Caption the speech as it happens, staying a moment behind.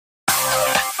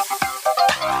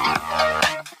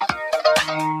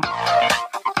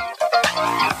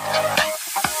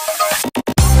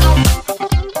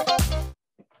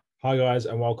Hi guys,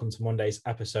 and welcome to Monday's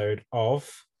episode of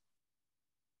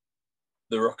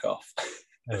The Ruck Off.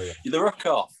 There we go. The Ruck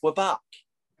Off. We're back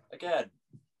again.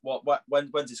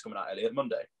 When's this coming out, Elliot?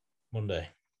 Monday. Monday.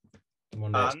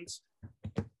 And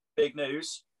big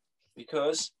news,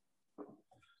 because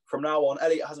from now on,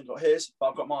 Elliot hasn't got his, but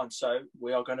I've got mine. So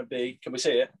we are going to be, can we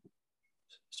see it?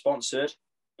 Sponsored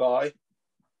by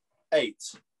 8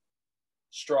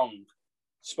 Strong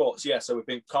Sports. Yeah, so we've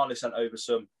been kindly sent over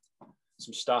some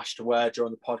stash to wear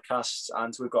during the podcast,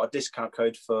 and we've got a discount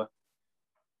code for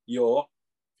you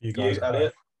guys,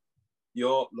 Elliot,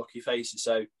 your lucky faces.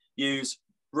 So use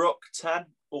Ruck10,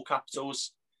 all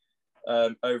capitals,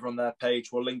 over on their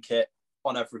page. We'll link it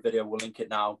on every video. We'll link it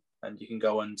now, and you can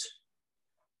go and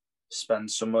spend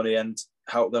some money and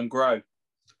help them grow.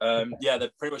 Yeah,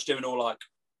 they're pretty much doing all like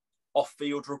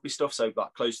off-field rugby stuff, so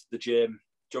like close to the gym.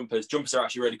 Jumpers are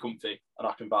actually really comfy, and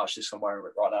I can vouch this. I'm wearing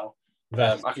it right now.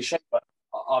 I can show you.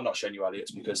 I'm not showing you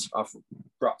Elliot's because I've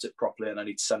wrapped it properly and I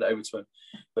need to send it over to him.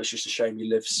 But it's just a shame he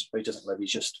doesn't live.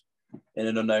 He's just in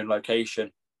an unknown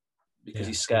location because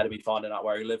he's scared of me finding out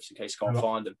where he lives in case I can't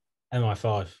find him.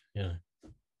 MI5, yeah.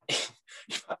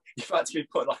 You've had to be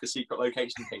put like a secret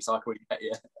location in case I couldn't get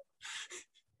you.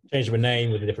 Changed my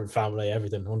name with a different family,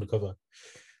 everything, undercover.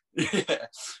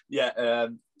 Yeah.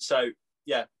 So,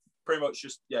 yeah, pretty much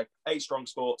just, 8 Strong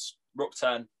Sports, Ruck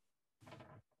 10.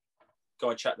 Go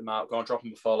and check them out. Go and drop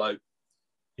them a follow.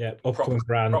 Yeah, upcoming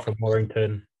brand from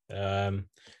Warrington.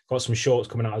 Got some shorts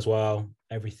coming out as well.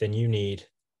 Everything you need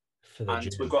for the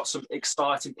gym. We've got some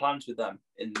exciting plans with them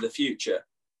in the future.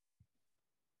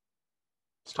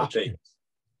 Happy.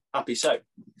 So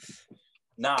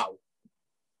now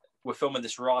we're filming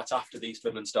this right after the East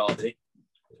Midlands derby.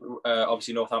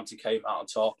 Obviously, Northampton came out on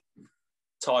top.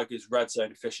 Tigers' red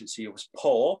zone efficiency was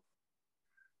poor.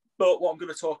 But what I'm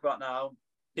going to talk about now,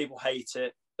 people hate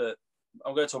it, but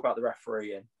I'm going to talk about the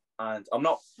refereeing. And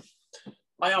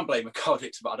I am blaming Carl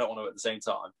Dixon, but I don't want to at the same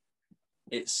time.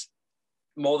 It's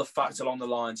more the fact along the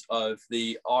lines of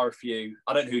the RFU.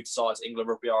 I don't know who decides England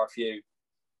Rugby RFU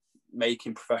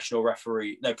making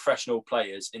professional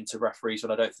players into referees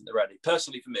when I don't think they're ready.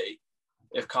 Personally, for me,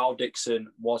 if Carl Dixon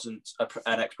wasn't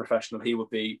an ex-professional, he would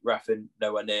be reffing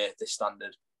nowhere near this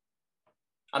standard.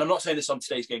 And I'm not saying this on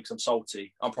today's game because I'm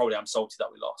salty. I'm salty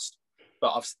that we lost.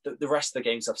 But the rest of the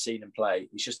games I've seen him play,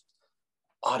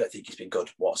 I don't think he's been good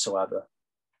whatsoever.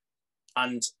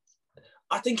 And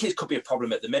I think it could be a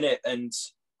problem at the minute. And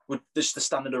with just the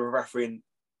standard of refereeing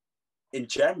in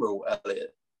general,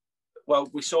 Elliot. Well,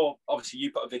 we saw, obviously,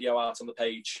 you put a video out on the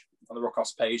page, on the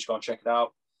Rockhouse page, go and check it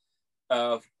out,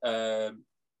 of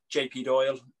JP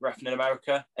Doyle, reffing in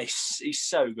America. He's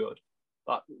so good.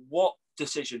 Like, what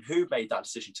decision, who made that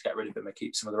decision to get rid of him and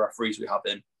keep some of the referees we have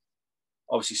in?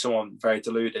 Obviously, someone very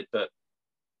deluded, but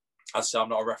as I say, I'm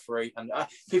not a referee. And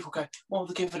people go, well,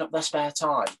 they're giving up their spare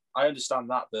time. I understand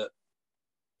that, but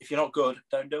if you're not good,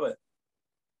 don't do it.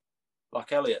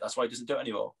 Like Elliot, that's why he doesn't do it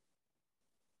anymore.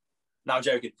 Now, I'm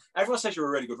joking. Everyone says you're a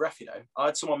really good ref, you know. I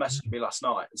had someone message me last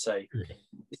night and say,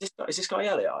 is this guy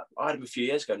Elliot? I had him a few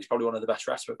years ago and he's probably one of the best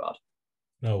refs we've had.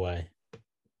 No way.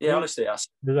 Yeah, honestly.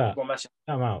 Do that.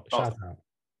 Shout out.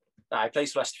 Nah, he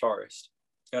plays for Leicester Forest.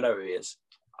 You'll know who he is.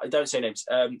 I don't say names.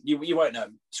 You won't know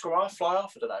him. Scrum off, fly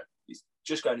off, I don't know. He's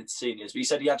just going into seniors. But he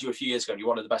said he had you a few years ago and you're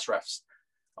one of the best refs.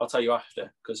 I'll tell you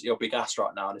after, because you're big ass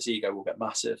right now and his ego will get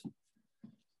massive.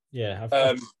 Yeah.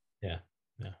 Yeah.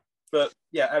 But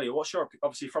yeah, Elliot, what's your,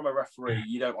 obviously from a referee,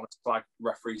 you don't want to flag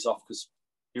referees off because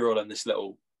you're all in this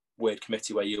little weird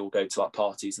committee where you all go to like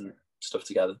parties and stuff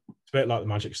together. It's a bit like the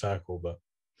Magic Circle, but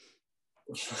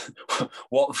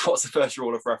what's the first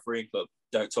rule of refereeing club?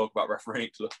 Don't talk about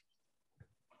refereeing club.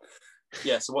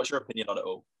 Yeah, so what's your opinion on it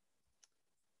all?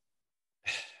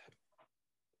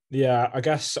 Yeah, I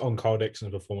guess on Carl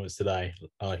Dixon's performance today,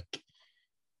 like,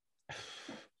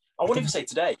 I wouldn't even say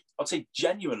today. I'd say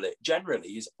generally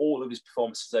is all of his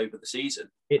performances over the season.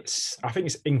 I think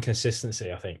it's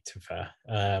inconsistency, I think, to be fair.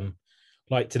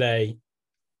 Like today,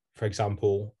 for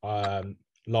example,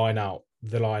 line out,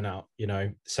 you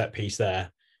know, set piece there.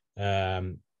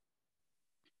 They're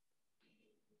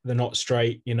not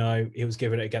straight, you know. He was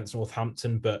giving it against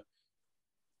Northampton, but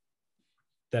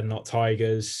they're not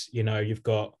Tigers. You know, you've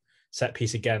got set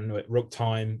piece again with ruck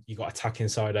time. You've got attacking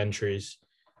side entries.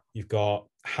 You've got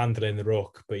handling the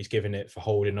ruck, but he's giving it for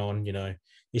holding on, you know.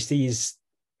 It's these,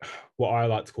 what I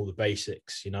like to call the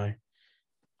basics, you know.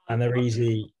 And they're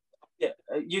easy. Yeah,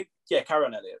 carry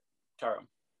on, Elliot. Carry on.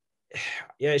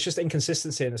 Yeah, it's just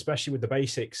inconsistency, and especially with the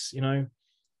basics, you know.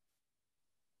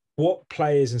 What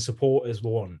players and supporters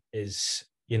want is,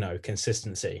 you know,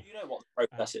 consistency. Do you know what the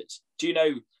process is? Do you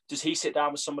know, does he sit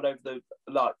down with someone over the,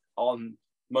 like, on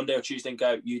Monday or Tuesday and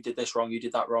go, you did this wrong, you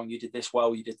did that wrong, you did this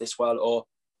well, you did this well, or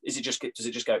does it just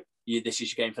go, this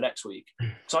is your game for next week?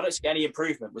 So I don't see any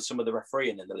improvement with some of the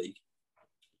refereeing in the league.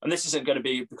 And this isn't going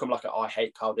to become like I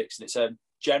hate Carl Dixon. It's a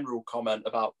general comment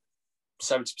about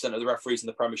 70% of the referees in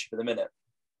the Premiership at the minute.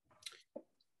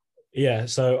 Yeah,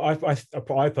 so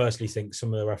I personally think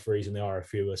some of the referees in the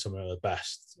RFU are some of the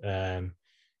best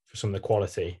for some of the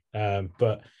quality.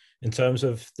 But in terms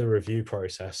of the review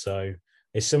process, so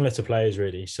it's similar to players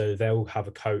really. So they'll have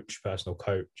a personal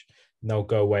coach, and they'll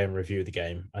go away and review the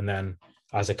game. And then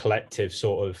as a collective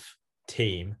sort of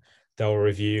team, they'll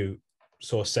review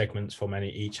sort of segments from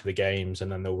each of the games,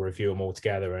 and then they'll review them all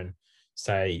together and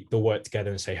they'll work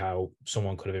together and say how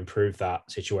someone could have improved that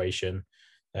situation.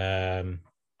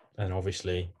 And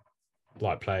obviously,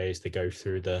 like players, they go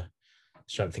through the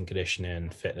strength and conditioning,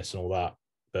 fitness and all that.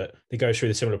 But they go through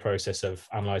the similar process of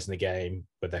analysing the game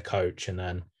with their coach and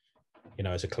then,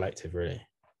 as a collective, really.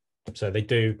 So they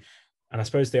do, and I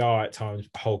suppose they are at times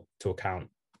held to account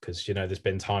because, there's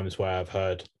been times where I've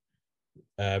heard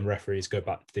referees go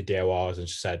back to the DORs and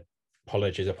just said,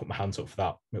 apologies, I put my hands up for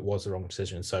that. It was the wrong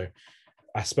decision. So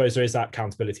I suppose there is that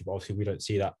accountability, but obviously we don't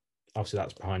see that. Obviously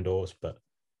that's behind doors, but.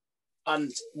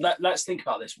 And let's think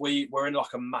about this. We're in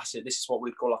like a massive, this is what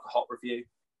we'd call like a hot review.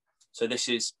 So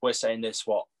we're saying this,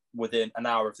 within an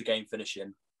hour of the game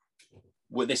finishing.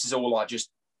 This is all like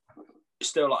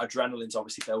still like adrenaline's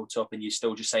obviously built up and you're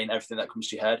still just saying everything that comes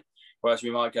to your head. Whereas we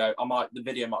might go, the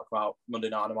video might come out Monday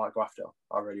night and I might go after.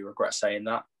 I really regret saying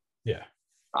that. Yeah.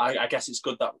 I guess it's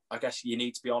good that, I guess you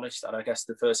need to be honest. And I guess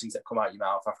the first things that come out of your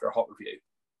mouth after a hot review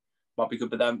might be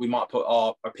good. But then we might put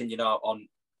our opinion out on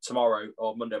tomorrow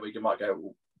or Monday, we might go,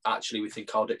 well, actually, we think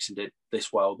Carl Dixon did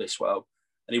this well,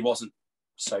 and he wasn't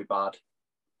so bad.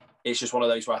 It's just one of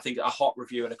those where I think a hot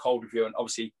review and a cold review, and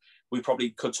obviously we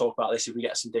probably could talk about this if we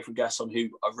get some different guests on who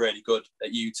are really good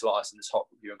at utilising this hot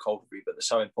review and cold review, but they're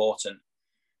so important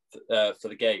for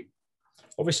the game.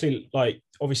 Obviously,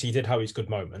 he did have his good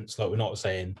moments. Like, we're not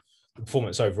saying the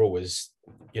performance overall was,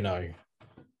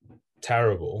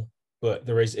 terrible, but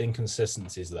there is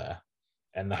inconsistencies there.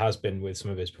 And there has been with some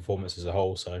of his performance as a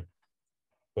whole. So,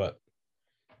 but,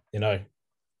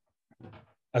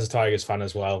 as a Tigers fan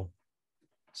as well.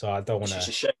 So I don't want to. It's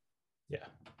just a shame.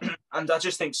 Yeah. And I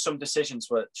just think some decisions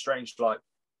were strange. Like,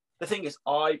 the thing is,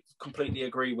 I completely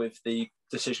agree with the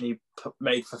decision he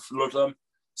made for Ludlam.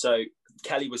 So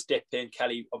Kelly was dipping.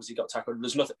 Kelly obviously got tackled.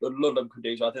 There's nothing Ludlam could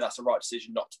do. So I think that's the right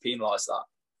decision not to penalise that.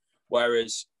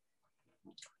 Whereas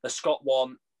the Scott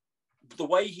one, the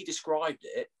way he described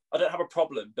it, I don't have a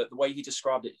problem, but the way he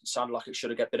described it sounded like it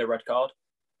should have been a red card.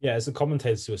 Yeah, as the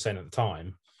commentators were saying at the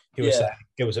time, he was saying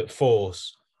it was at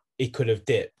force. He could have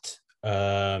dipped,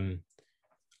 high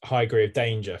degree of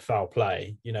danger, foul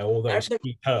play, all those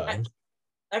key terms.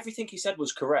 Everything he said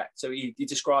was correct. So he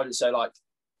described it so like,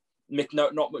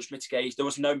 not much mitigation. There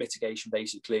was no mitigation,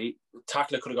 basically.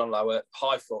 Tackler could have gone lower,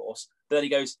 high force. But then he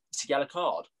goes, it's a yellow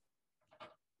card.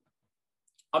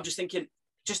 I'm just thinking,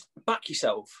 just back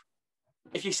yourself.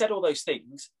 If you said all those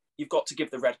things, you've got to give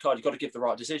the red card. You've got to give the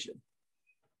right decision.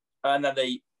 And then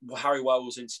Harry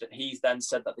Wells incident, he then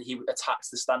said that he attacks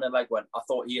the standing leg when I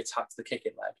thought he attacked the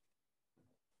kicking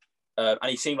leg. And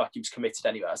he seemed like he was committed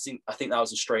anyway. I think that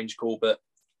was a strange call, but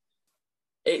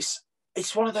it's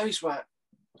one of those where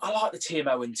I like the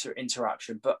TMO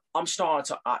interaction, but I'm starting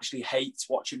to actually hate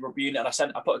watching rugby union.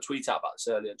 And I put a tweet out about this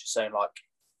earlier, just saying like,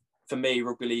 for me,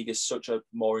 rugby league is such a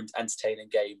more entertaining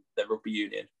game than rugby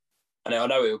union. And I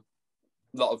know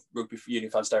a lot of rugby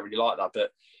union fans don't really like that, but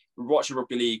watching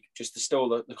rugby league, just still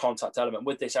the contact element.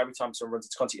 With this, every time someone runs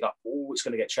into contact, you're like, oh, it's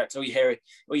going to get checked. All you hear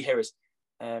is,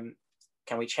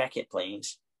 can we check it,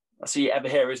 please? That's all you ever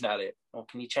hear, isn't it, Elliot? Or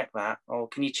can you check that? Or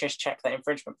can you just check that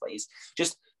infringement, please?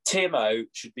 Just TMO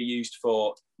should be used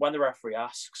for when the referee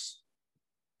asks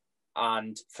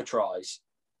and for tries.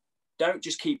 Don't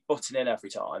just keep butting in every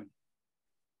time.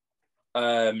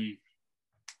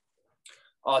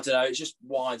 I don't know, it just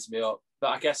winds me up.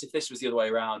 But I guess if this was the other way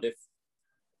around, if,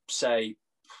 say,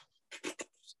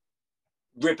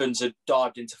 Ribbons had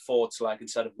dived into Ford's leg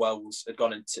instead of Wells had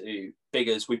gone into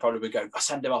Biggers, we probably would go,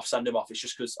 send him off. It's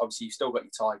just because, obviously, you've still got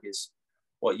your Tigers,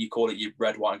 what you call it, your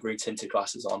red, white and green tinted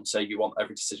glasses on, so you want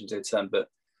every decision to go to them. But,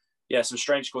 yeah, some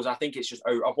strange calls. I think it's just,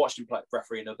 I've watched him play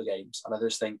referee in other games, and I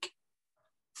just think,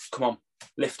 come on,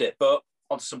 lift it. But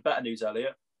onto some better news,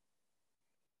 Elliot.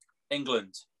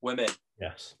 England, women.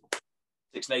 Yes.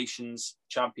 Six Nations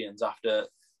champions after,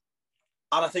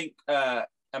 and I think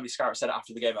Emily Scarrett said it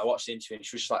after the game. I watched the interview and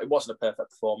she was just like, it wasn't a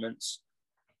perfect performance,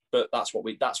 but that's what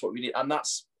we need, and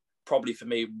that's probably for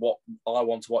me what I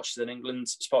want to watch as an England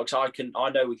sport. Because I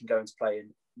know we can go into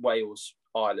playing Wales,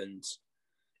 Ireland,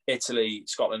 Italy,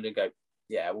 Scotland, and go,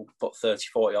 yeah, we'll put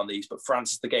 30-40 on these. But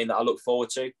France is the game that I look forward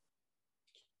to.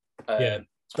 Yeah,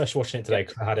 especially watching it today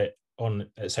because I had it on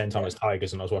at the same time as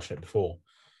Tigers and I was watching it before.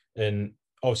 And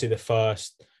obviously the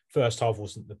first half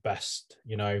wasn't the best,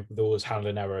 you know, with all those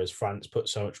handling errors. France put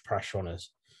so much pressure on us.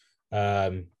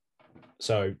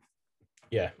 So,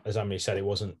 yeah, as Emily said, it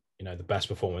wasn't, you know, the best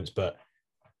performance, but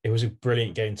it was a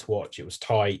brilliant game to watch. It was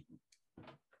tight.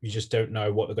 You just don't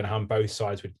know what they're going to have. Both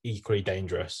sides were equally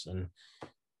dangerous.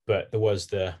 But there was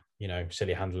the, you know,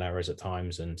 silly handling errors at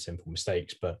times and simple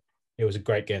mistakes. But it was a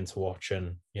great game to watch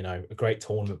and, you know, a great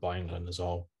tournament by England as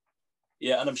well.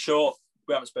 Yeah, and I'm sure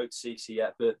we haven't spoken to CC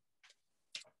yet, but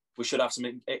we should have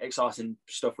some exciting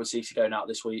stuff with CC going out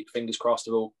this week. Fingers crossed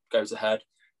it all goes ahead.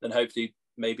 Then hopefully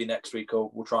maybe next week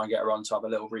we'll try and get her on to have a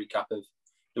little recap of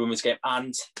the women's game.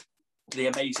 And the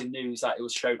amazing news that it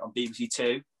was shown on BBC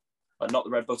Two, but not the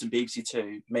red button, BBC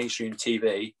Two, mainstream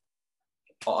TV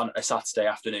on a Saturday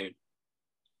afternoon.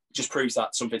 It just proves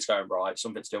that something's going right,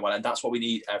 something's doing well. And that's what we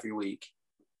need every week.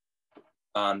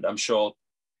 And I'm sure,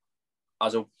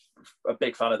 as a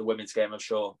big fan of the women's game, I'm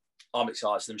sure I'm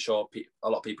excited. I'm sure a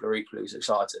lot of people are equally as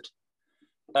excited.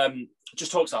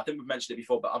 Just talks, I think we've mentioned it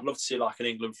before, but I'd love to see like an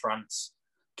England, France,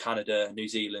 Canada, New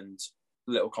Zealand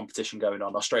little competition going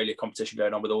on, Australia competition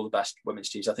going on with all the best women's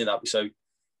teams. I think that'd be so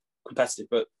competitive.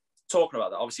 But talking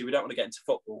about that, obviously we don't want to get into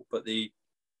football, but they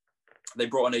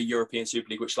brought in a European Super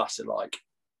League which lasted like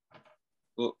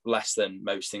less than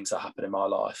most things that happen in my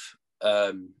life.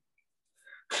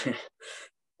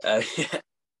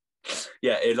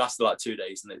 Yeah, it lasted like 2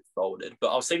 days and it folded.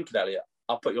 But I was thinking, Elliot,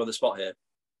 I'll put you on the spot here.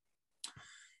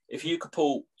 If you could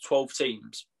pull 12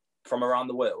 teams from around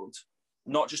the world,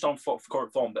 not just on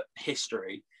current form, but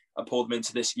history, and pull them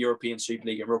into this European Super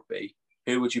League in rugby,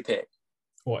 who would you pick?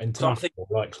 What, in terms of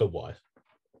like club-wise?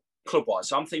 Club-wise.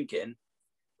 So I'm thinking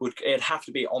it'd have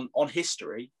to be on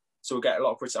history, so we'll get a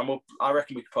lot of criticism. I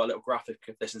reckon we could put a little graphic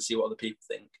of this and see what other people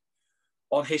think.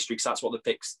 On history, because that's what the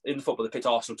picks in the football. The picked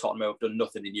Arsenal, Tottenham have done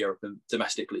nothing in Europe and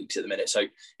domestic leagues at the minute. So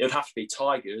it would have to be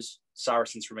Tigers,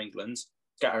 Saracens from England,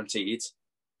 guaranteed.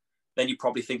 Then you're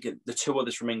probably thinking the two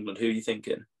others from England. Who are you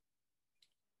thinking?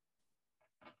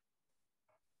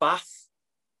 Bath.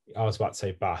 I was about to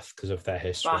say Bath because of their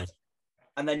history. Bath.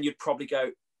 And then you'd probably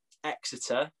go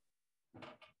Exeter.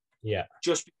 Yeah.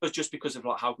 Just because of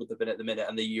like how good they've been at the minute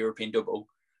and the European double.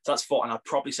 So that's 4. And I'd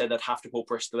probably say they'd have to pull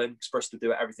Bristol in because Bristol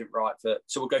do everything right.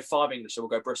 So we'll go 5 English, so we'll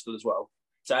go Bristol as well.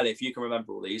 So Ellie, if you can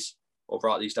remember all these or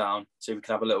write these down so we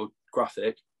can have a little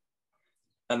graphic.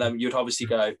 And then you'd obviously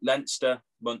go Leinster,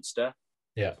 Munster.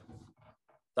 Yeah.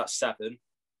 That's 7.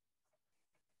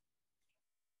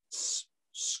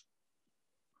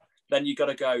 Then you got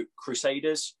to go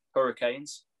Crusaders,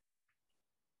 Hurricanes,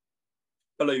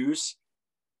 Blues.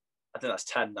 I think that's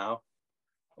 10 now.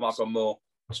 I might have got more.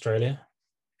 Australia.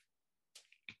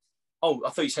 Oh, I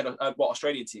thought you said what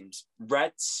Australian teams?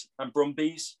 Reds and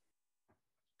Brumbies.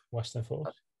 Western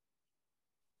Force.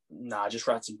 Nah, just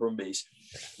Reds and Brumbies.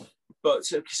 But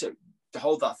so to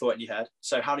hold that thought in your head.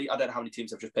 So I don't know how many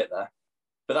teams I've just picked there.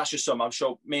 But that's just some. I'm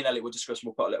sure me and Elliot will discuss and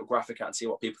we'll put a little graphic out and see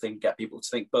what people think, get people to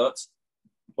think. But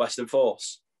Western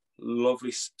Force,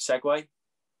 lovely segue.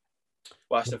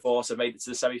 Western Force have made it to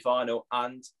the semi-final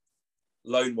and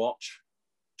Lone Watch,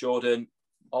 Jordan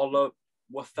Olawafela,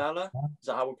 is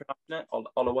that how we're pronouncing it?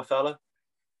 Olawafela,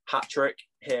 hat-trick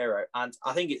hero. And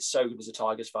I think it's so good as a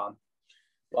Tigers fan,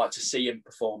 like to see him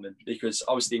performing, because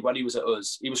obviously when he was at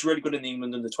us, he was really good in the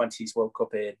England under-20s World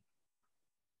Cup in,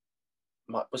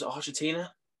 was it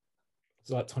Argentina?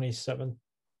 It's like 27.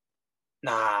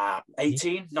 Nah,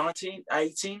 18, 19,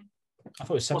 18. I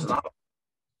thought it was 17.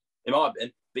 It might have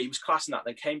been, but he was classing that,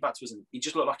 then came back to us and he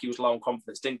just looked like he was low on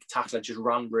confidence, didn't tackle and just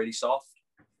ran really soft.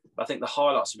 But I think the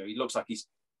highlights of him, he looks like he's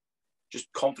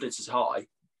just confidence is high.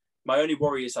 My only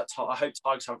worry is that I hope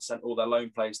Tigers haven't sent all their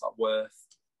loan players like Worth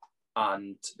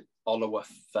and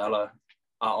Olawafela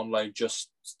out on loan just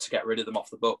to get rid of them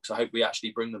off the books. I hope we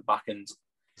actually bring them back and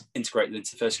integrate them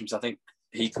into the first team, because I think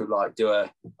he could I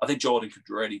think Jordan could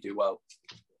really do well.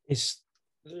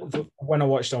 When I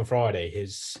watched on Friday, he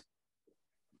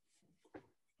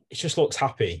just looks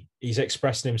happy. He's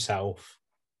expressing himself,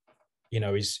 you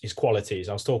know, his qualities.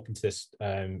 I was talking to this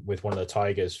with one of the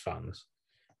Tigers fans.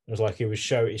 It was like he's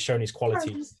showing his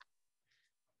qualities.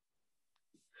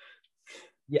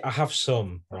 Yeah, I have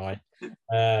some, right?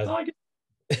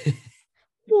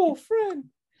 Your friend.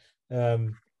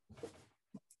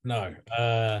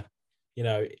 You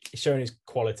know, he's showing his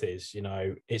qualities. You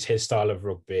know, it's his style of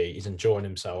rugby. He's enjoying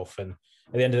himself, and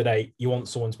at the end of the day, you want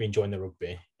someone to be enjoying the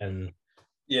rugby. And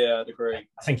yeah, I'd agree.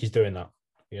 I think he's doing that.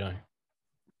 You know.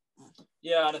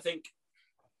 Yeah, and I think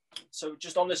so.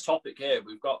 Just on this topic here,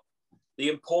 we've got the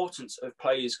importance of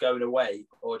players going away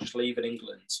or just leaving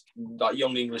England, like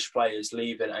young English players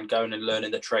leaving and going and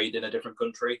learning the trade in a different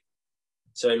country.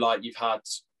 So, like, you've had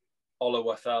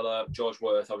Oliver Feller, George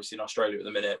Worth, obviously in Australia at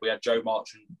the minute. We had Joe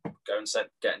Marchant go and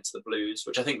get into the Blues,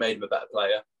 which I think made him a better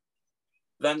player.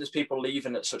 Then there's people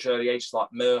leaving at such early ages, like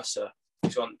Mercer,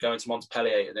 who's going to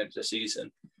Montpellier at the end of the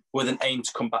season, with an aim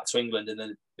to come back to England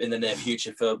in the near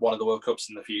future for one of the World Cups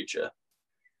in the future.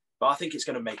 But I think it's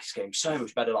going to make his game so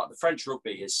much better. Like, the French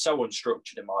rugby is so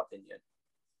unstructured, in my opinion,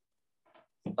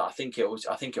 that I think it will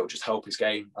just help his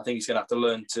game. I think he's going to have to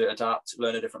learn to adapt,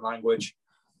 learn a different language,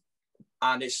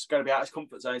 and it's going to be out of his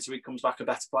comfort zone, so he comes back a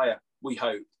better player. We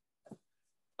hope.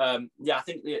 Yeah, I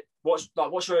think what's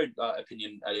your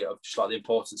opinion, Elliot, of just like the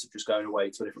importance of just going away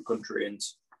to a different country? And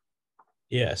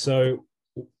Yeah, so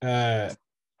I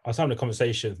was having a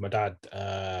conversation with my dad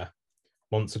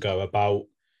months ago about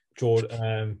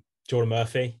Jordan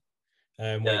Murphy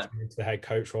when he came into the head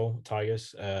coach role at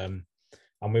Tigers, and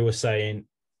we were saying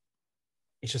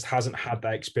he just hasn't had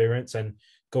that experience, and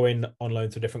going on loan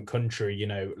to a different country, you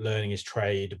know, learning his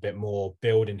trade a bit more,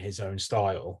 building his own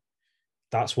style.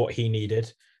 That's what he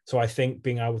needed. So I think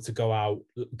being able to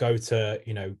go to,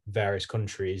 you know, various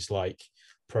countries like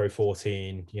Pro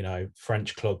 14, you know,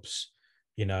 French clubs,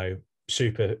 you know,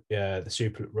 the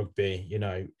Super Rugby, you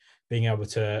know, being able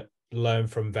to learn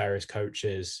from various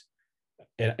coaches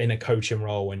in a coaching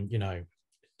role and, you know,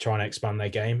 trying to expand their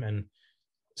game. And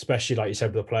especially, like you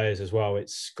said, with the players as well,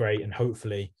 it's great. And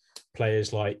hopefully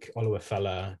players like Oliver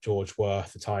Feller, George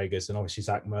Worth, the Tigers, and obviously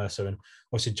Zach Mercer, and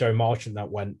obviously Joe Marchant that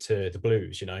went to the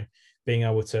Blues, you know, being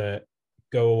able to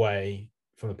go away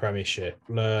from the Premiership,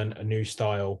 learn a new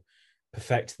style,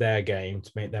 perfect their game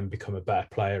to make them become a better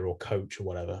player or coach or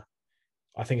whatever.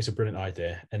 I think it's a brilliant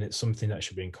idea, and it's something that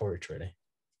should be encouraged, really.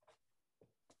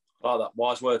 Oh, that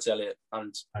wise words, Elliot.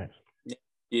 And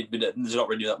there's not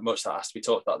really that much that has to be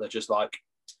talked about. They're just like,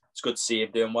 it's good to see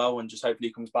him doing well, and just hopefully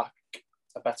he comes back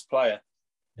a better player.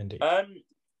 Indeed. I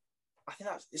think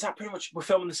is that pretty much. We're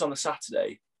filming this on the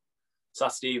Saturday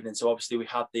evening, so obviously we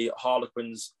had the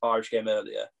Harlequins Irish game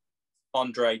earlier.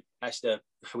 Andre Esther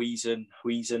Huizen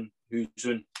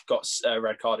got a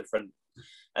red card in front,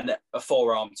 and a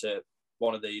forearm to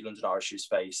one of the London Irish's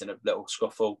face in a little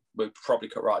scuffle. We probably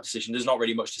cut right decision. There's not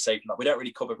really much to say from that. We don't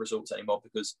really cover results anymore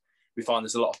because we find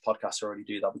there's a lot of podcasts that already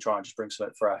do that. We try and just bring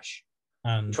something fresh.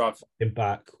 And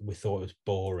back, we thought it was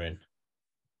boring.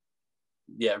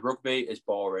 Yeah, rugby is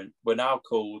boring. We're now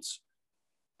called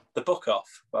The Book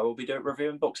Off, where we'll be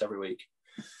reviewing books every week.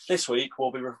 This week,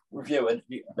 we'll be reviewing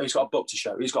who's got a book to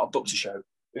show. Who's got a book to show?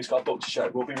 Who's got a book to show?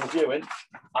 We'll be reviewing.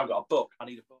 I've got a book. I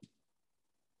need a book.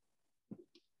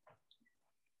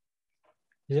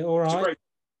 Is it all right?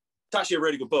 It's actually a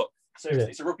really good book. Seriously,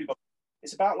 it's a rugby book.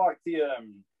 It's about like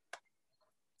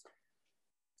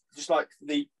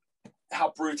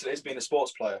how brutal it is being a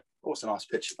sports player. Oh, it's a nice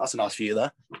pitch. That's a nice view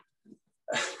there.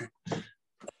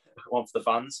 One for the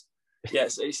fans.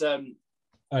 Yes, it's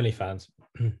only fans.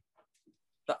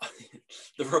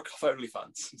 The Ruck off only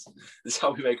fans. This is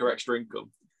how we make our extra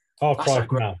income. Oh, quite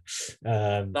now.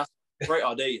 That's a great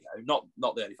idea, you know.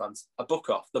 Not the only fans. A book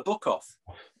off. The Book Off.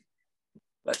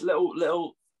 Like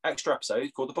little extra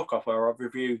episode called The Book Off where I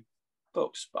review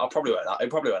books. But it probably won't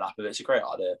happen. It's a great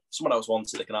idea. Someone else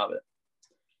wants it, they can have it.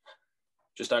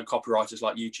 Just don't copyright us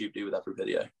like YouTube do with every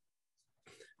video.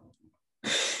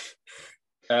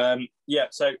 Yeah,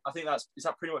 so I think is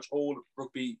that pretty much all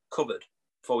rugby covered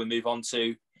before we move on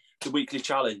to the weekly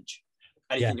challenge.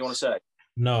 Anything you want to say?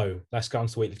 No, let's go on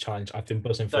to the weekly challenge. I've been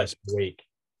buzzing for this week.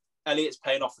 Elliot's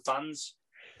paying off the fans.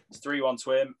 It's 3-1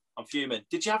 to him. I'm fuming.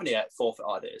 Did you have any forfeit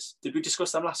ideas? Did we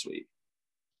discuss them last week?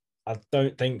 I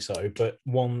don't think so, but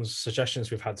suggestions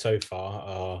we've had so far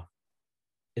are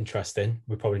interesting.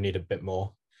 We probably need a bit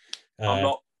more.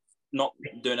 I'm not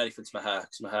doing anything to my hair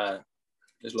because my hair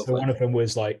is lovely. So one of them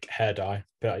was like hair dye,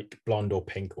 like blonde or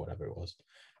pink or whatever it was.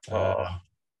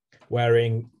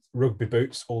 Wearing rugby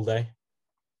boots all day.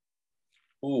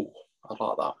 Oh, I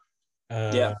like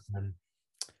that. Yeah.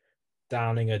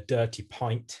 Downing a dirty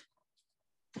pint.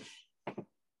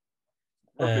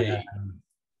 That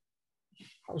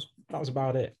was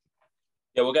about it.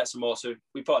 Yeah, we'll get some more. So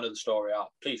we put another story out.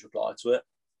 Please reply to it.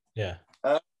 Yeah.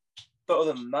 But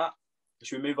other than that,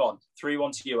 should we move on?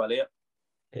 3-1 to you, Elliot.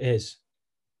 It is.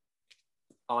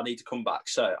 I need to come back.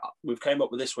 So we've came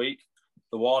up with this week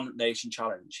the One Nation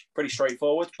Challenge. Pretty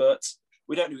straightforward, but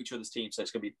we don't know each other's team, so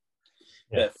it's going to be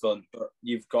a bit of fun. But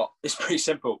it's pretty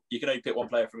simple. You can only pick one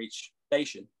player from each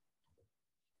nation.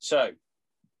 So,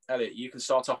 Elliot, you can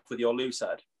start off with your loose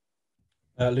head.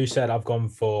 Lou said I've gone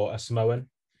for a Samoan.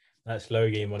 That's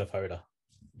Logie Munafoda.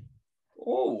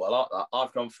 Oh, I like that.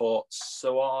 I've gone for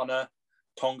Sawana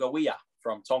Tongawea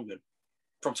from Tongan.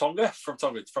 From Tonga? From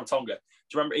Tonga. From Tonga.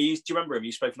 Do you remember him?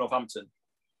 He played for Northampton.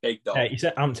 Big dog. He's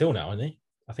at Amped Hill now, isn't he?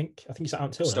 I think he's at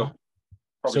Amped Hill now.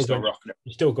 Probably still going, rocking it.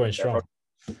 He's still going strong.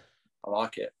 I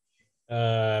like it.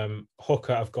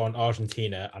 Hooker, I've gone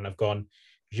Argentina, and I've gone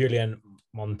Julian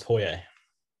Montoya.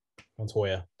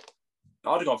 I'd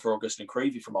have gone for Augustin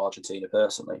Creevy from Argentina,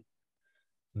 personally.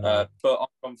 No. But I've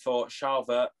gone for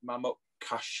Shalva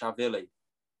Mamukashvili,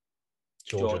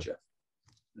 Georgia.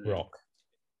 Rock.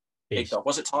 Big dog.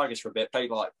 Was it Tigers for a bit? Played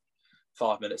like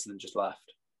 5 minutes and then just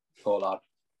left. Poor lad.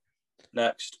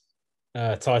 Next.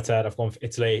 Tight head, I've gone for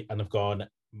Italy, and I've gone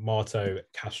Marto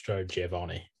Castro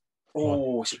Giovanni.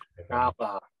 Oh, about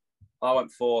that. I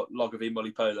went for Logovi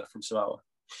Mulipola from Samoa.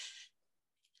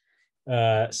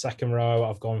 Second row,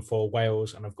 I've gone for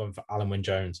Wales, and I've gone for Alan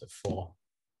Wynne-Jones at 4.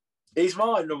 He's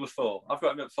mine, number 4. I've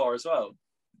got him at 4 as well.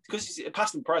 Because he's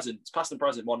past and present. It's past and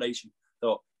present, One Nation.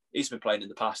 Thought he's been playing in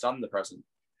the past and the present.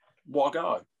 What a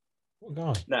guy. What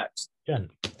a guy. Next.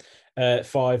 Gent.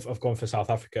 5, I've gone for South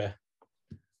Africa,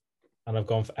 and I've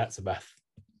gone for Etzebeth.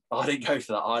 I didn't go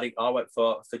for that. I went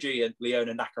for Fijian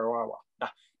Leona Nakarawa.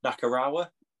 Nakarawa?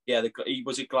 Yeah, he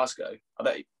was at Glasgow.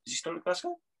 Is he still at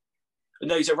Glasgow?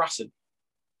 No, he's at Racing.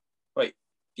 Wait,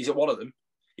 he's at one of them.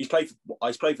 He's played for both.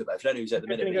 I don't know who's at the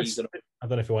minute. I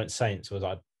don't know if he went Saints or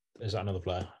is that another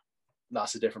player?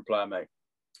 That's a different player, mate.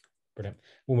 Brilliant.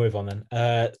 We'll move on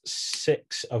then.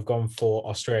 6, I've gone for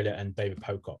Australia and David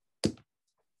Pocock.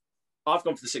 I've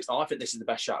gone for the 6. I think this is the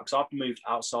best shout because I've moved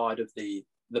outside of the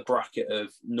bracket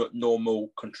of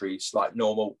normal countries, like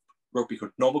normal rugby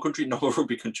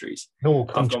countries. Normal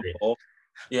country.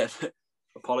 Yeah,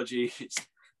 apologies.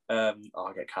 I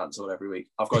get cancelled every week.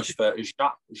 I've got for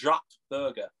Jacques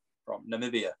Berger from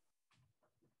Namibia,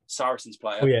 Saracens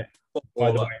player. Oh yeah.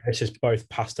 By the way, this is both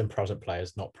past and present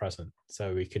players, not present.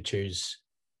 So we could choose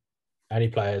any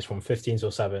players from 15s or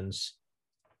 7s.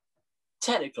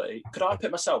 Technically, could I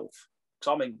pick myself?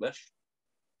 Because I'm English.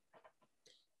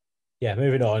 Yeah,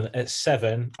 moving on. At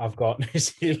 7, I've got New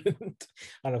Zealand,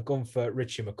 and I've gone for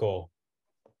Richie McCaw.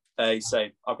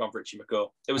 Same. I've gone for Richie McCaw.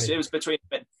 It was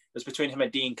between him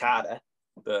and Dean Carter,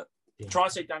 but try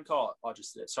and say Dan Carter. I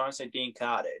just did. Try and say Dean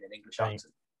Carter in an English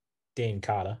accent. Dean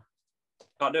Carter.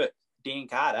 Can't do it. Dean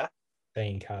Carter.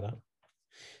 Exactly.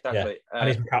 Yeah. And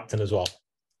he's captain as well.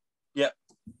 Yeah.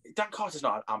 Dan Carter's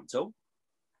not at Ampthill.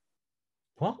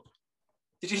 What?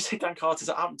 Did you say Dan Carter's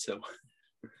at Ampthill?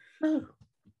 No.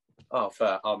 Oh,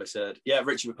 fair. I misheard. Yeah,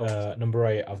 Richie McCaw. Number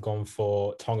 8, I've gone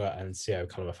for Tonga and Sio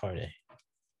Kalamafoni.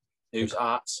 Who's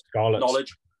at Scarlets.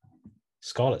 Knowledge?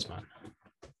 Scarlets, man.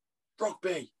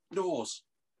 Rugby. Norse.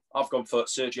 I've gone for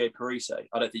Sergio Parise.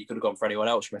 I don't think you could have gone for anyone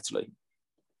else from Italy.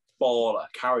 Baller.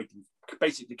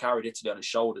 Basically carried Italy on his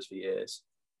shoulders for years.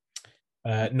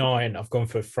 9, I've gone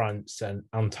for France and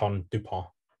Anton Dupont.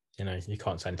 You know, you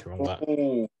can't say anything wrong with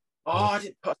that.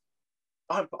 I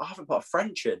haven't put a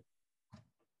French in.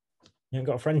 You haven't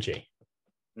got a Frenchie?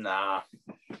 Nah.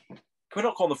 Can we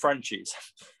not call them the Frenchies?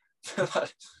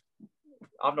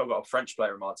 I've not got a French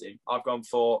player in my team. I've gone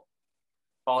for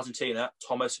Argentina,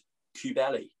 Thomas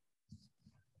Cubelli.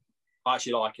 I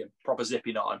actually like him. Proper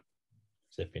zippy 9.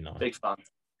 Zippy 9. Big fan.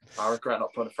 I regret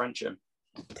not putting a French in.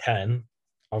 10,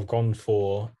 I've gone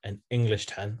for an English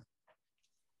 10.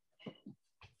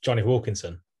 Johnny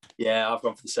Wilkinson. Yeah, I've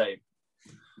gone for the same.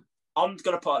 I'm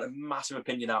going to put a massive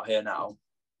opinion out here now,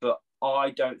 but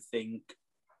I don't think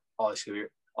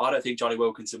Johnny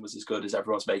Wilkinson was as good as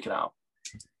everyone's making out.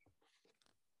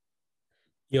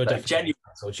 You're definitely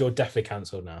cancelled. You're definitely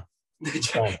cancelled now.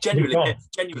 Genuinely,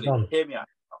 hear me out.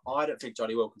 I don't think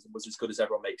Johnny Wilkinson was as good as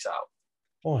everyone makes out.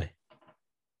 Why?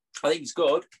 I think he's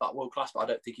good, like world class, but I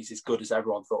don't think he's as good as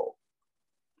everyone thought.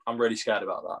 I'm really scared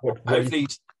about that. Hopefully,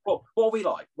 what are we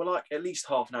like? We're like at least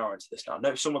half an hour into this now.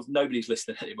 Nobody's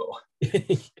listening anymore.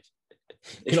 If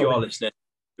you are listening,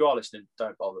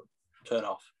 don't bother. Turn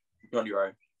off. You're on your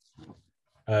own.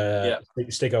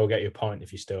 Stiggo will get you a point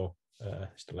if you're still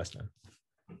listening.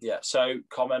 Yeah. So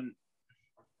comment.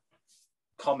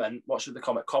 What should the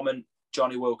comment? Comment.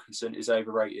 Johnny Wilkinson is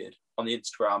overrated on the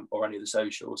Instagram or any of the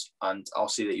socials, and I'll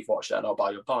see that you've watched it, and I'll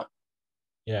buy you a pint.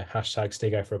 Yeah. Hashtag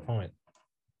Stiggo for a pint.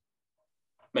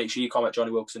 Make sure you comment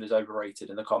Johnny Wilkinson is overrated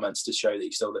in the comments to show that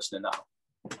you're still listening now.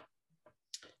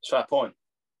 It's fair point.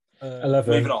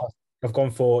 11. Moving on. I've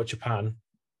gone for Japan.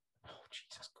 Oh,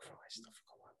 Jesus Christ. I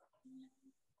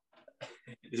forgot.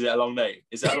 Is it a long name?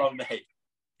 Is that a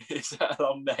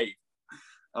long name?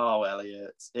 Oh,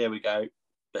 Elliot. Here we go.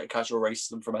 Bit of casual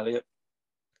racism from Elliot.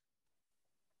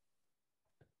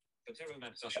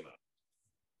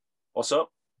 What's up?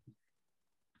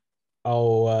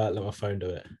 I'll let my phone do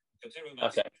it.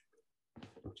 Okay.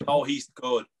 Oh, he's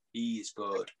good. He is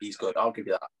good. He's good. I'll give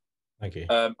you that. Thank you.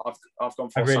 I've gone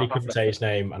for I really South couldn't Africa. say his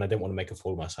name, and I didn't want to make a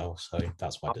fool of myself, so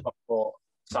that's why I I've did. gone for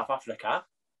South Africa.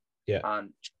 Yeah. And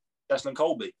Cheslin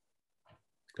Colby.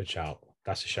 Good shout.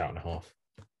 That's a shout and a half.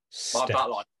 My back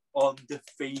line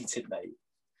undefeated, mate.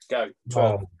 Go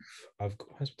 12. Well,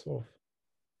 where's 12?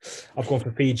 I've gone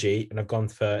for Fiji and I've gone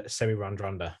for Semi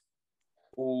Randrander.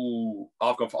 Ooh,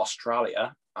 I've gone for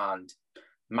Australia and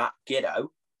Matt Giddo.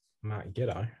 Matt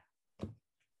Giddo.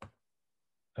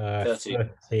 13.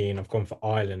 13. I've gone for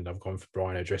Ireland. I've gone for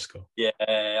Brian O'Driscoll. Yeah,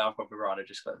 I've gone for Brian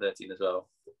O'Driscoll at 13 as well.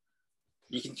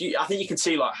 I think you can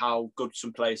see like how good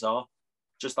some players are.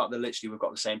 Just like we've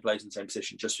got the same players in the same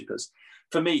position. Just because,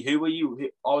 for me, who were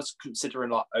you? I was considering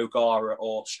like O'Gara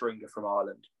or Stringer from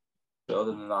Ireland. But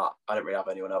other than that, I don't really have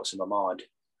anyone else in my mind.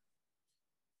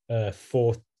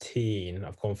 14.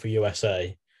 I've gone for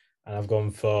USA, and I've gone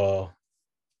for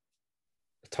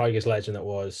Tigers legend that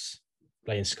was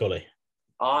Blaine Scully.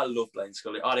 I love Blaine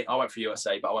Scully. I went for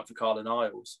USA, but I went for Carlin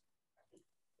Isles.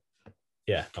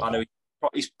 Yeah, I know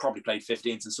he's probably played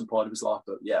 15s at some point of his life,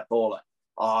 but yeah, baller.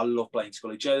 Oh, I love Blaine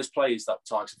Scully. Do you know those players that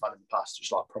Tigers have had in the past,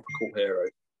 just like proper cool hero?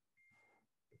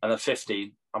 And then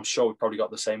 15, I'm sure we've probably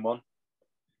got the same one.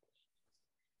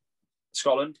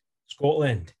 Scotland.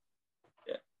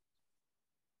 Yeah.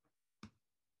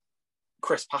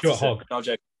 Chris Patterson. Stuart Hogg. No, I'm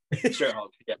joking. Stuart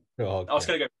Hogg. Yeah. I was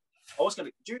gonna go.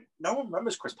 No one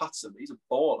remembers Chris Patterson, but he's a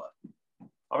baller.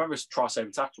 I remember his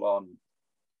try-saving tackle on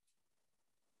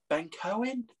Ben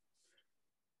Cohen.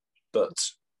 But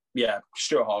yeah,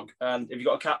 Stuart Hogg. And have you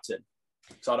got a captain?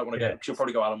 Because I don't want to go. She'll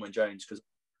probably go Alan Wynne Jones because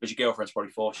your girlfriend's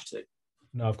probably forced you to.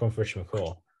 No, I've gone for Richard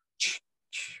McCaw.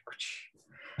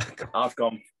 I've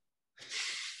gone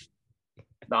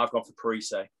for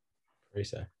Parise.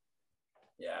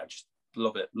 Yeah, I just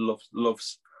love it.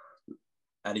 Loves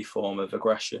any form of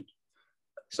aggression.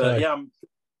 So yeah, I'm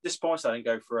disappointed I didn't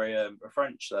go for a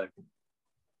French though.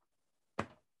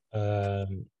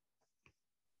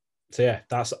 So yeah,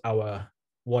 that's our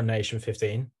One Nation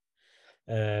 15.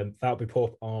 That'll be put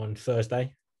up on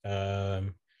Thursday. So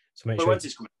make sure. When's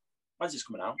this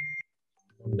coming out?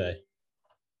 Monday.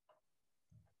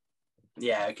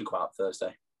 Yeah, it can come out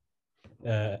Thursday.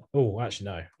 Actually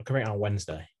no. I can bring it out on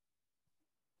Wednesday.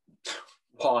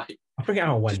 Why? I'll bring it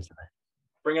out on Wednesday.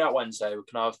 Bring it out Wednesday. We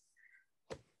can have.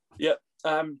 Yep.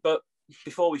 But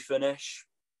before we finish,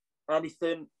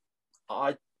 anything,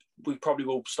 we probably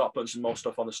will start putting some more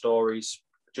stuff on the stories,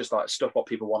 just like stuff what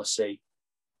people want to see.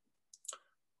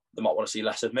 They might want to see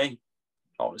less of me.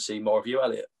 I want to see more of you,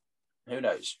 Elliot. Who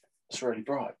knows? It's really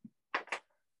bright.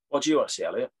 What do you want to see,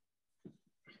 Elliot?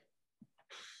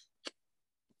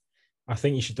 I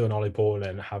think you should do an Ollie Ball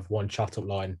and have one chat up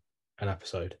line an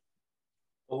episode.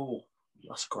 Oh,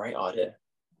 that's a great idea.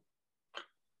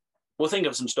 We'll think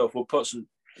of some stuff. We'll put some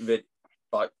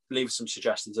leave some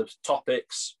suggestions of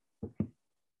topics.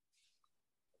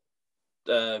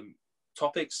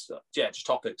 Just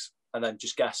topics, and then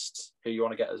just guests who you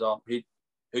want to get us on, who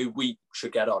we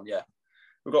should get on. Yeah,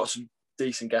 we've got some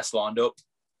decent guests lined up.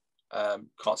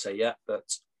 Can't say yet, but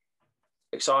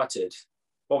excited.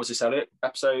 What was this, Elliot?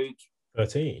 Episode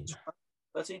 13.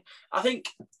 13. I think,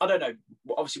 I don't know.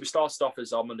 Obviously, we started off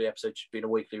as our Monday episode being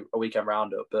a weekend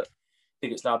roundup, but I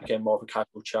think it's now became more of a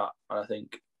casual chat, and I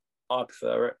think I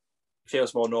prefer it.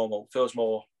 Feels more normal. Feels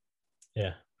more.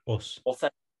 Yeah, us.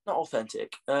 Authentic. Not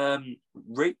authentic.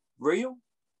 Real.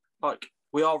 Like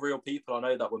we are real people. I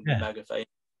know that we're mega famous,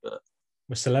 but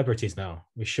we're celebrities now.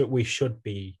 We should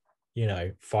be,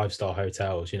 5-star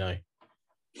hotels.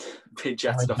 Being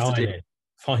jetted off to do.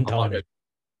 Fine dining.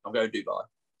 I'm going to Dubai.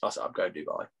 I'm going to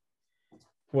Dubai.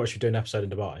 What should we do an episode in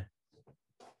Dubai?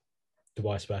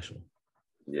 Dubai special.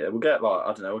 Yeah, we'll get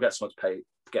we'll get someone to pay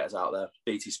to get us out there.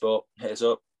 BT Sport, hit us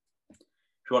up.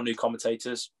 If you want new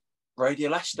commentators,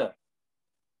 Radio Leicester.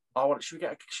 Should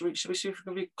we see if we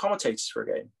can be commentators for a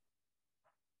game?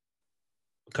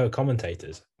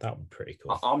 Co-commentators. That would be pretty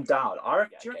cool. I'm down. I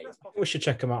reckon we should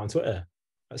check them out on Twitter.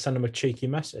 Send them a cheeky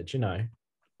message,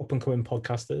 Up and coming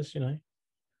podcasters,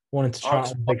 wanting to try on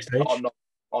the big stage.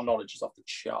 Our knowledge is off the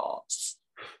charts.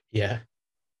 Yeah.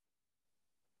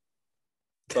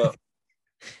 But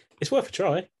it's worth a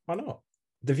try. Why not?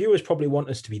 The viewers probably want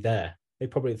us to be there. They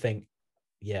probably think,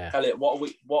 yeah. Elliot,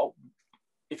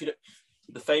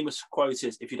 the famous quote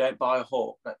is, if you don't buy a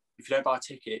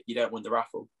ticket, you don't win the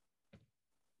raffle.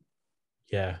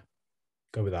 Yeah.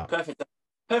 Go with that. Perfect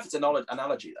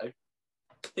analogy though.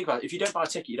 Think about it. If you don't buy a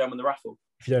ticket, you don't win the raffle.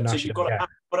 If you don't so ask, you've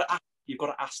got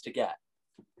to ask to get.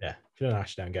 Yeah, if you don't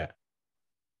ask, you don't get.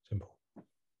 Simple.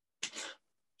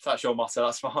 If that's your motto,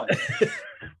 that's fine.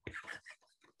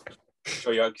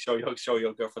 Show your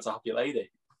girlfriend's a happy lady.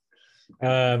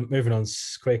 Moving on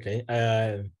quickly.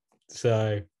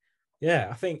 So yeah,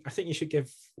 I think you should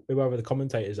give whoever the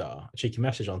commentators are a cheeky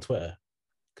message on Twitter,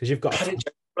 because you've got.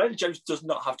 Radio Jones does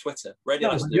not have Twitter. Radio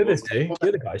No, Leicester the others do. The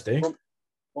other guys do.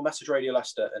 We'll message Radio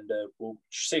Leicester and we'll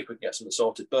see if we can get something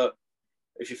sorted. But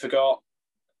if you forgot,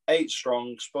 8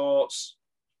 Strong Sports,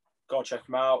 go and check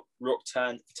them out. Ruck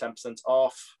 10 for 10%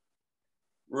 off.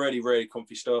 Really, really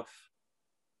comfy stuff.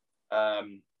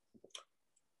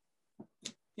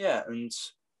 Yeah, and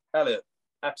Elliot,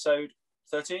 episode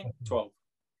 13, 12.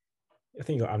 I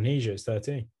think you got Amnesia. It's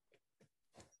 13.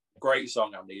 Great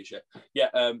song, Amnesia.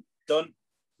 Yeah, done,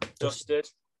 dusted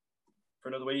for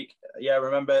another week. Yeah,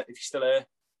 remember, if you're still here,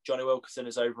 Johnny Wilkinson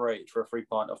is overrated for a 3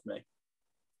 pint off me.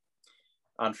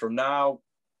 And from now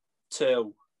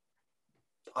till,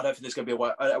 I don't think there's going to be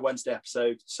a Wednesday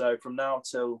episode. So from now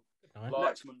till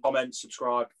like, comment,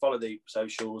 subscribe, follow the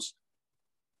socials.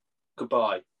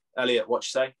 Goodbye. Elliot, what you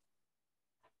say?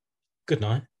 Good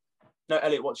night. No,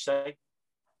 Elliot, what you say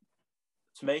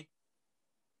to me?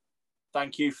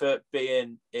 Thank you for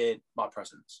being in my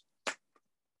presence.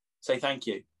 Say thank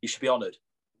you. You should be honoured.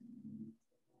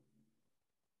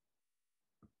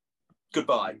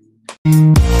 Goodbye.